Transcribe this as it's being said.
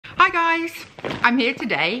Hi guys, I'm here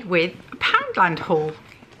today with a Poundland haul.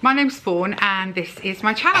 My name's Fawn and this is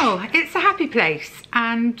my channel. It's a happy place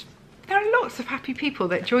and there are lots of happy people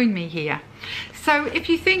that join me here. So if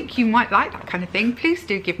you think you might like that kind of thing, please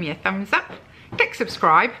do give me a thumbs up, click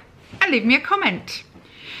subscribe and leave me a comment.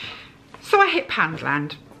 So I hit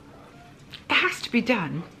Poundland. It has to be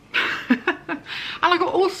done. And I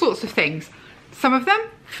got all sorts of things. Some of them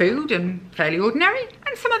food and fairly ordinary,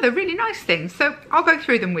 and some other really nice things. So I'll go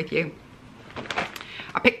through them with you.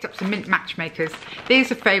 I picked up some mint matchmakers.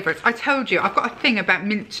 These are favourites. I told you, I've got a thing about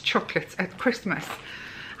mint chocolate at Christmas.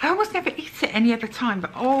 I almost never eat it any other time,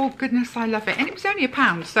 but oh goodness, I love it. And it was only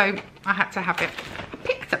 £1, so I had to have it. I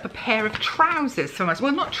picked up a pair of trousers for myself.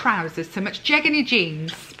 Well, not trousers so much, jegginy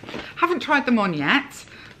jeans. Haven't tried them on yet,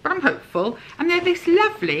 but I'm hopeful. And they're this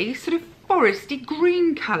lovely sort of foresty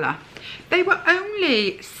green colour. They were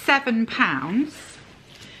only £7.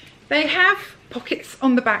 They have pockets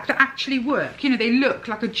on the back that actually work. You know, they look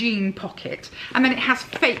like a jean pocket, and then it has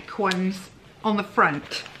fake ones on the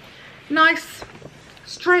front. Nice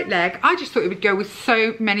straight leg. I just thought it would go with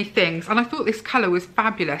so many things, and I thought this colour was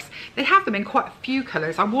fabulous. They have them in quite a few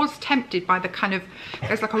colours. I was tempted by the kind of,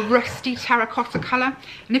 there's like a rusty terracotta colour,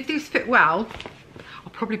 and if these fit well,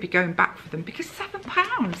 I'll probably be going back for them because £7.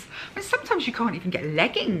 I mean, sometimes you can't even get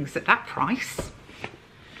leggings at that price.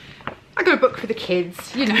 I got a book for the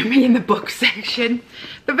kids, you know me in the book section.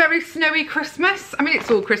 The Very Snowy Christmas. I mean,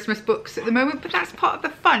 it's all Christmas books at the moment, but that's part of the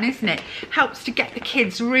fun, isn't it? Helps to get the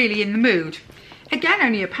kids really in the mood. Again,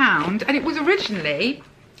 only £1, and it was originally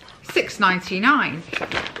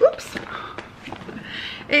 $6.99. Oops.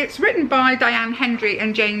 It's written by Diane Hendry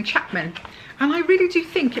and Jane Chapman, and I really do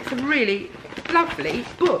think it's a really lovely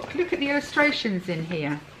book. Look at the illustrations in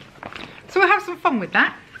here. So we'll have some fun with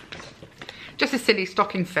that. Just a silly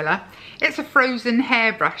stocking filler. It's a Frozen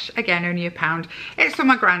hairbrush, again only £1. It's for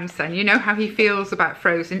my grandson. You know how he feels about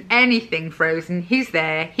Frozen. Anything Frozen, he's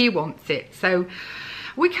there, he wants it. So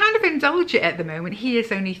we kind of indulge it at the moment. He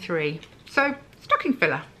is only 3. So stocking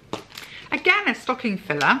filler. Again, a stocking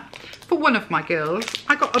filler for one of my girls.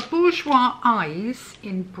 I got a Bourjois Eyes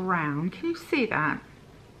in brown. Can you see that?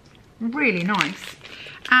 Really nice.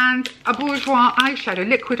 And a Bourjois eyeshadow,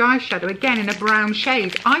 liquid eyeshadow, again in a brown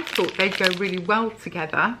shade. I thought they'd go really well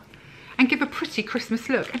together and give a pretty Christmas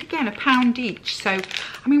look. And again, £1 each. So,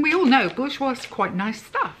 I mean, we all know Bourjois is quite nice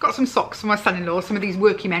stuff. Got some socks for my son-in-law, some of these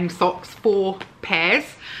working men socks, 4 pairs.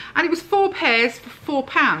 And it was 4 pairs for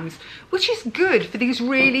 £4, which is good for these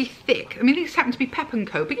really thick. I mean, these happen to be Pep &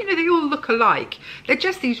 Co, but you know, they all look alike. They're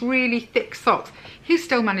just these really thick socks. He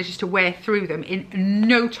still manages to wear through them in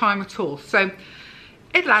no time at all. So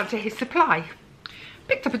it'll add to his supply.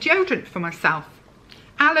 Picked up a deodorant for myself.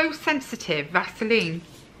 Aloe Sensitive Vaseline.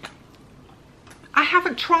 I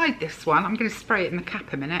haven't tried this one. I'm going to spray it in the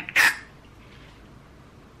cap a minute.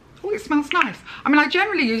 Oh, it smells nice. I mean, I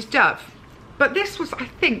generally use Dove, but this was, I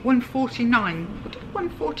think, £1.49.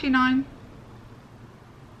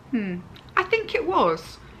 £1.49? I think it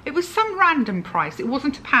was. It was some random price. It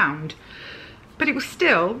wasn't £1, but it was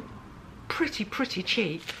still pretty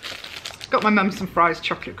cheap. Got my mum some Fry's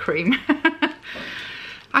chocolate cream.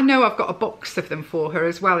 I know I've got a box of them for her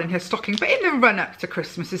as well in her stocking, but in the run up to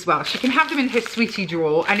Christmas as well. She can have them in her sweetie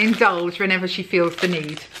drawer and indulge whenever she feels the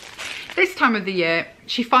need. This time of the year,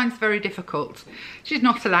 she finds very difficult. She's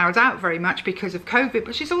not allowed out very much because of COVID,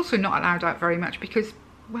 but she's also not allowed out very much because,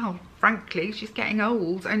 well, frankly, she's getting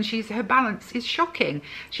old and her balance is shocking.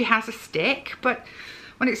 She has a stick, but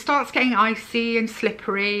when it starts getting icy and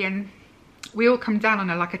slippery, and we all come down on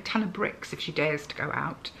her like a ton of bricks if she dares to go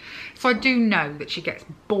out. So I do know that she gets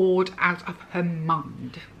bored out of her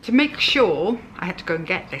mind. To make sure, I had to go and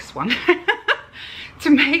get this one. To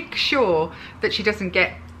make sure that she doesn't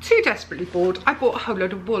get too desperately bored, I bought a whole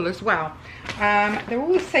load of wool as well. They're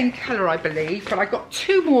all the same colour, I believe, but I got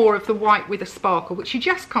 2 more of the white with a sparkle, which you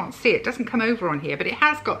just can't see. It doesn't come over on here, but it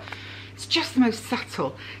has got, it's just the most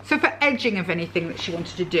subtle. So for edging of anything that she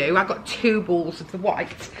wanted to do, I got 2 balls of the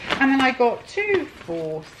white. And then I got 2,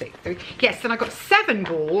 4, 6, 3. Yes, and I got 7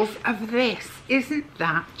 balls of this. Isn't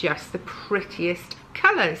that just the prettiest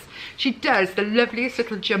colours? She does the loveliest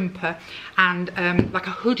little jumper and like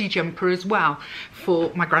a hoodie jumper as well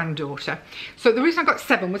for my granddaughter. So the reason I got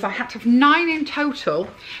 7 was I had to have 9 in total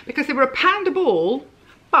because they were £1 a ball,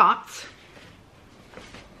 but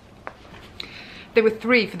they were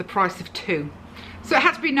 3 for the price of 2. So it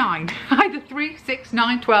had to be 9. Either 3, 6,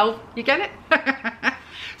 9, 12. You get it?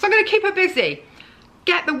 So I'm going to keep her busy.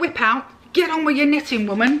 Get the whip out. Get on with your knitting,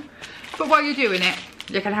 woman. But while you're doing it,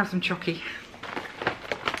 you can have some chocky.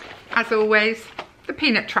 As always, the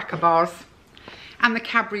peanut tracker bars. and the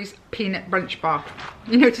Cadbury's peanut brunch bar.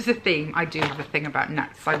 You notice a theme? I do have a thing about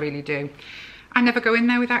nuts, I really do. I never go in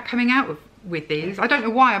there without coming out with these. I don't know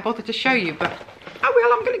why I bothered to show you, but oh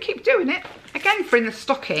well, I'm going to keep doing it. Again, for in the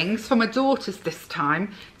stockings, for my daughters this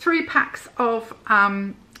time, 3 packs of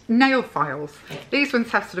nail files. These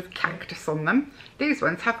ones have sort of cactus on them. These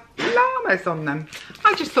ones have llamas on them.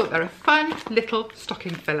 I just thought they're a fun little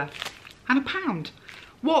stocking filler. And £1.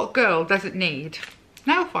 What girl doesn't need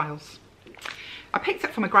nail files? I picked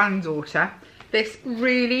up for my granddaughter this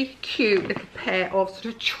really cute little pair of sort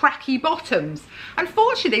of tracky bottoms.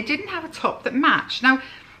 Unfortunately, they didn't have a top that matched. Now,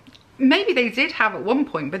 maybe they did have at one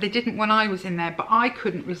point, but they didn't when I was in there, but I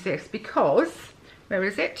couldn't resist because, where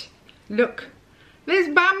is it? Look,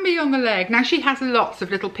 there's Bambi on the leg. Now, she has lots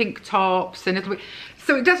of little pink tops and little,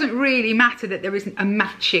 so it doesn't really matter that there isn't a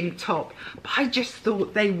matching top, but I just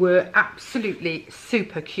thought they were absolutely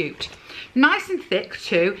super cute. Nice and thick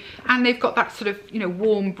too, and they've got that sort of, you know,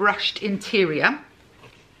 warm brushed interior.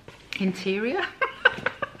 Interior?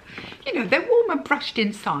 You know, they're warm and brushed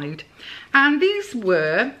inside. And these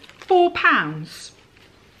were £4.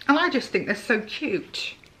 And I just think they're so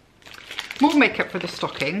cute. More makeup for the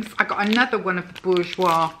stockings. I got another one of the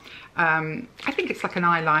Bourjois, I think it's like an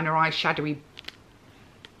eyeliner, eyeshadowy,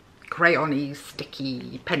 crayon-y,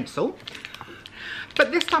 sticky pencil.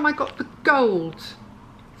 But this time I got the gold,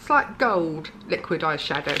 slight gold liquid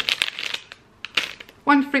eyeshadow.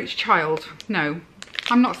 One for each child. No,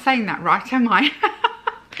 I'm not saying that right, am I?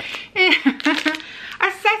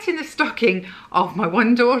 A set in the stocking of my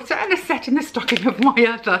one daughter and a set in the stocking of my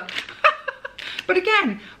other. But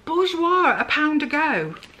again, Bourjois, £1 a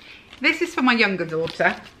go. This is for my younger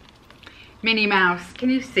daughter, Minnie Mouse. Can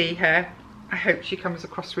you see her? I hope she comes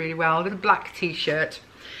across really well. A little black t-shirt.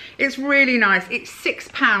 It's really nice. It's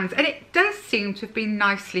 £6 and it does seem to have been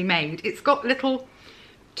nicely made. It's got little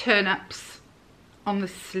turn-ups on the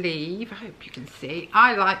sleeve. I hope you can see.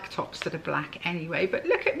 I like tops that are black anyway, but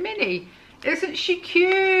look at Minnie. Isn't she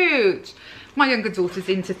cute? My younger daughter's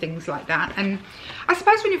into things like that, and I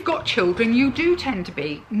suppose when you've got children you do tend to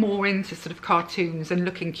be more into sort of cartoons and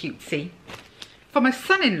looking cutesy. For my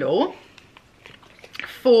son-in-law,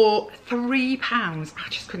 for £3, I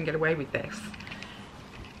just couldn't get away with this.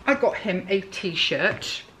 I got him a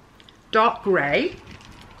t-shirt, dark grey.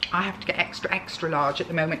 I have to get extra large at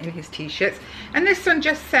the moment in his t-shirts, and this one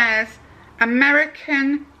just says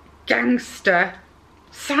American Gangster,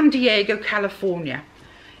 San Diego, California.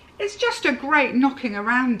 It's just a great knocking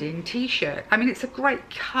around in t-shirt. I mean, it's a great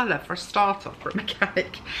colour for a start off for a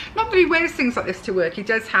mechanic. Not that he wears things like this to work, he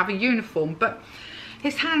does have a uniform, but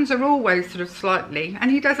his hands are always sort of slightly,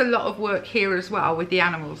 and he does a lot of work here as well with the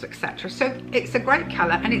animals, etc. So it's a great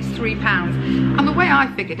colour and it's £3. And the way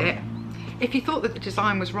I figured it, if you thought that the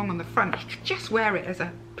design was wrong on the front, you could just wear it as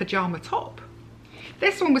a pyjama top.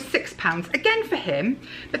 This one was £6, again for him,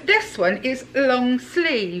 but this one is long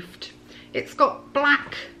sleeved. It's got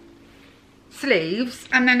black sleeves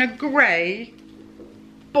and then a grey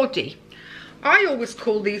body. I always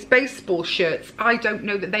call these baseball shirts. I don't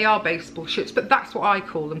know that they are baseball shirts, but that's what I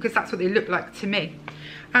call them because that's what they look like to me.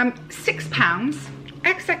 £6,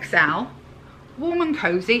 XXL, warm and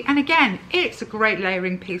cozy, and again, it's a great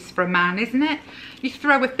layering piece for a man, isn't it? You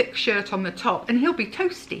throw a thick shirt on the top and he'll be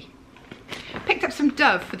toasty. Picked up some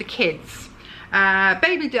Dove for the kids.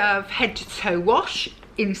 Baby Dove head to toe wash,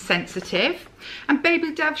 insensitive, and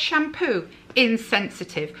Baby Dove shampoo,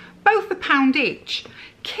 insensitive. Both £1 each.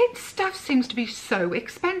 Kids stuff seems to be so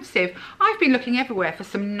expensive. I've been looking everywhere for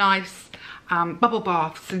some nice bubble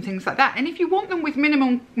baths and things like that. And if you want them with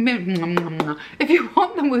minimum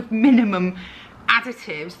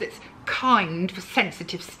additives that's kind for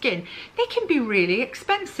sensitive skin, they can be really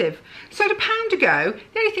expensive. So at £1 a go,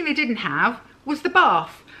 the only thing they didn't have was the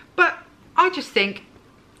bath. But I just think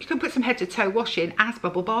you can put some head to toe wash in as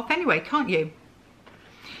bubble bath anyway, can't you?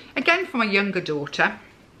 Again, for my younger daughter,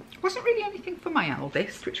 wasn't really anything for my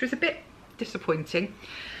eldest, which was a bit disappointing.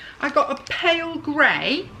 I got a pale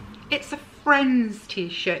grey. It's a Friends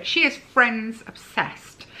t-shirt. She is Friends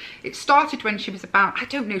obsessed. It started when she was about, I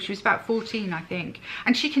don't know, she was about 14, I think.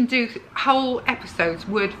 And she can do whole episodes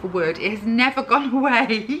word for word. It has never gone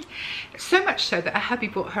away. So much so that her hubby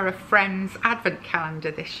bought her a Friends advent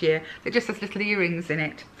calendar this year that just has little earrings in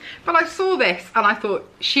it. But I saw this and I thought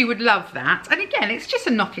she would love that. And again, it's just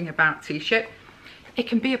a knocking about t-shirt. It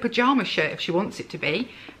can be a pyjama shirt if she wants it to be.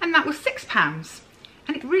 And that was £6.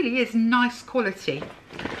 And it really is nice quality.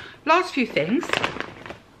 Last few things.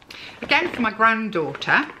 Again, for my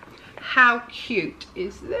granddaughter. How cute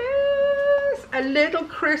is this? A little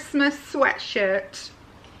Christmas sweatshirt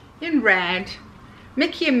in red.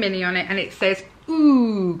 Mickey and Minnie on it. And it says,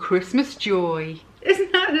 ooh, Christmas joy.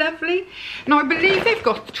 Isn't that lovely? Now I believe they've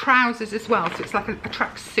got trousers as well, so it's like a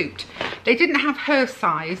track suit. They didn't have her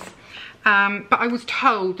size, but I was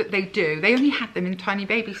told that they do. They only had them in tiny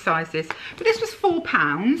baby sizes. But this was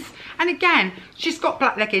 £4. And again, she's got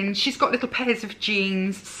black leggings, she's got little pairs of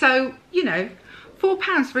jeans. So, you know,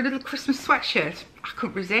 £4 for a little Christmas sweatshirt. I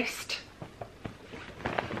couldn't resist.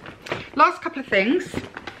 Last couple of things.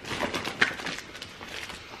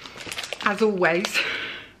 As always,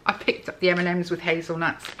 I picked up the M&Ms with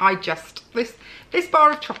hazelnuts. This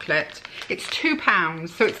bar of chocolate, it's £2,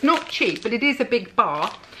 so it's not cheap, but it is a big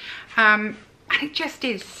bar. And it just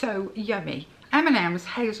is so yummy. M&Ms,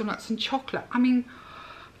 hazelnuts and chocolate. I mean,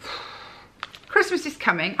 Christmas is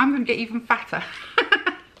coming. I'm going to get even fatter.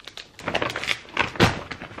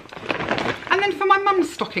 And then for my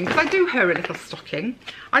mum's stocking, because I do her a little stocking,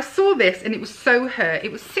 I saw this and it was so her.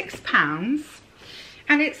 It was £6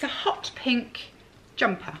 and it's a hot pink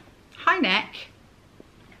jumper. High neck,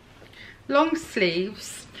 long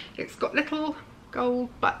sleeves. It's got little gold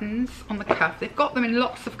buttons on the cuff. They've got them in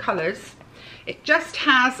lots of colours. It just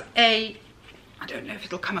has a, I don't know if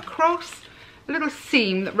it'll come across, a little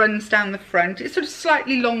seam that runs down the front. It's sort of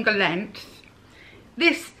slightly longer length.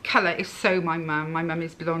 This colour is so my mum. My mum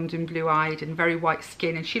is blonde and blue-eyed and very white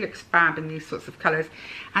skin, and she looks fab in these sorts of colours.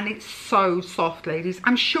 And it's so soft, ladies.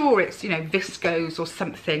 I'm sure it's, you know, viscose or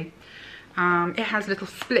something. It has a little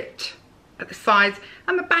split at the sides,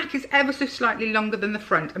 and the back is ever so slightly longer than the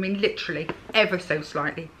front. I mean, literally ever so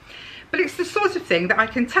slightly. But it's the sort of thing that I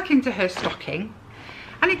can tuck into her stocking.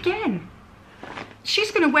 And again, she's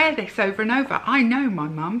going to wear this over and over. I know my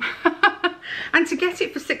mum. And to get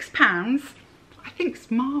it for £6, I think it's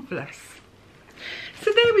marvellous.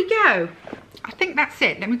 So there we go. I think that's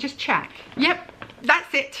it. Let me just check. Yep,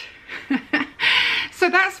 that's it. So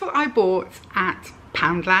that's what I bought at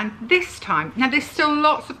Poundland this time. Now there's still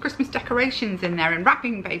lots of Christmas decorations in there and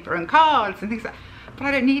wrapping paper and cards and things like that, but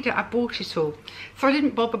I don't need it. I bought it all, so I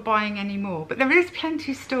didn't bother buying any more. But there is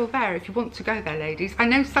plenty still there if you want to go there, ladies. I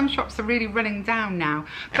know some shops are really running down now,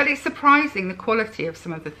 but it's surprising the quality of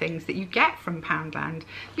some of the things that you get from Poundland.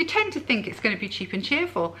 You tend to think it's going to be cheap and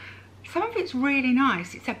cheerful. Some of it's really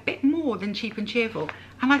nice. It's a bit more than cheap and cheerful.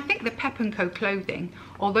 And I think the Pep & Co clothing,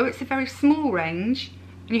 although it's a very small range,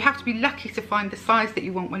 and you have to be lucky to find the size that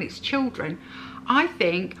you want when it's children, I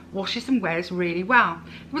think washes and wears really well.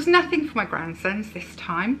 There was nothing for my grandsons this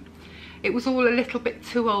time. It was all a little bit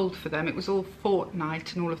too old for them. It was all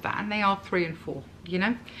Fortnite and all of that, and they are 3 and 4, you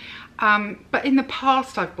know. But in the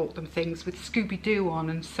past I've bought them things with Scooby-Doo on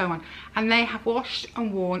and so on, and they have washed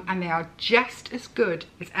and worn, and they are just as good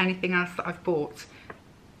as anything else that I've bought,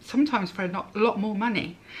 sometimes for a lot more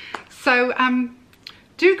money. So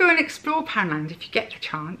do go and explore Poundland if you get the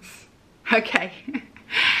chance. Okay.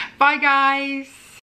 Bye guys.